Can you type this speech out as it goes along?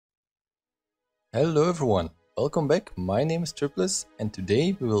Hello everyone, welcome back. My name is Triplus and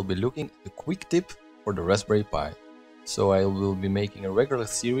today we will be looking at a quick tip for the Raspberry Pi. So I will be making a regular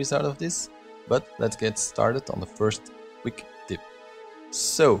series out of this, but let's get started on the first quick tip.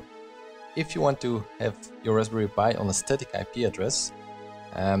 So, if you want to have your Raspberry Pi on a static IP address,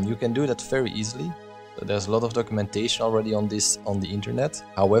 you can do that very easily. So there's a lot of documentation already on this on the internet.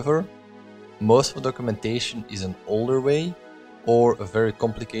 However, most of the documentation is an older way or a very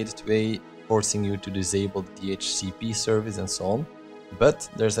complicated way, forcing you to disable the DHCP service and so on. But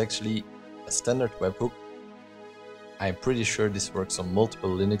there's actually a standard webhook. I'm pretty sure this works on multiple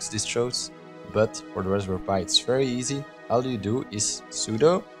Linux distros, but for the Raspberry Pi it's very easy. All you do is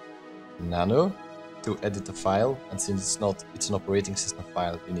sudo nano to edit the file, and since it's an operating system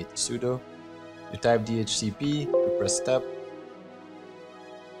file, you need the sudo. You type dhcp, you press tab,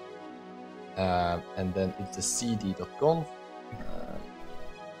 and then it's the cd.conf.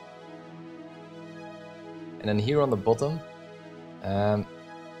 And then here on the bottom,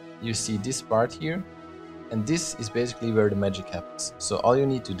 you see this part here, and this is basically where the magic happens. So all you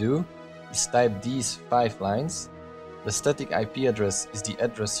need to do is type these 5 lines. The static IP address is the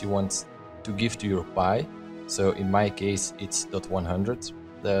address you want to give to your Pi. So in my case, it's .100.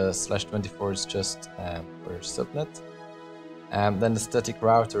 The /24 is just for subnet. Then the static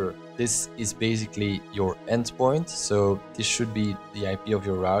router, this is basically your endpoint. So this should be the IP of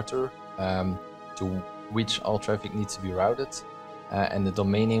your router to which all traffic needs to be routed. And the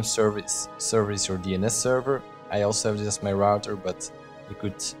domain name server is your DNS server. I also have this as my router, but you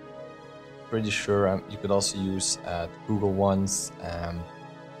could, pretty sure you could also use Google ones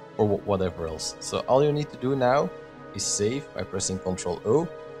or whatever else. So all you need to do now is save by pressing Ctrl O,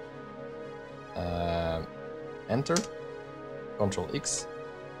 enter, Ctrl X,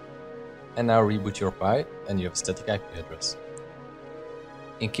 and now reboot your Pi and you have a static IP address.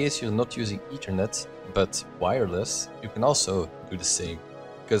 In case you're not using Ethernet but wireless, you can also do the same,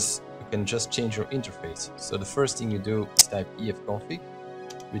 because you can just change your interface. So the first thing you do is type efconfig,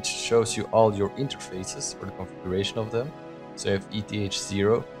 which shows you all your interfaces for the configuration of them. So you have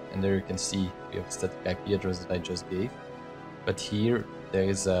ETH0, and there you can see you have a static IP address that I just gave. But here there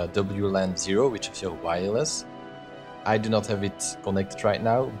is a WLAN 0, which is your wireless. I do not have it connected right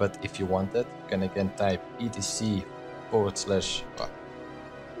now, but if you want that, you can again type etc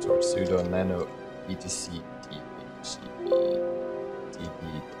sudo nano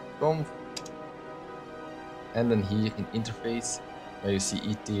dhcpcd.conf, and then here in interface where you see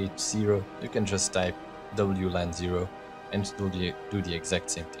ETH0, you can just type WLAN 0 and do the exact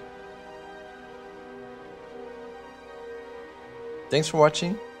same thing. Thanks for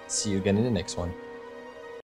watching, see you again in the next one.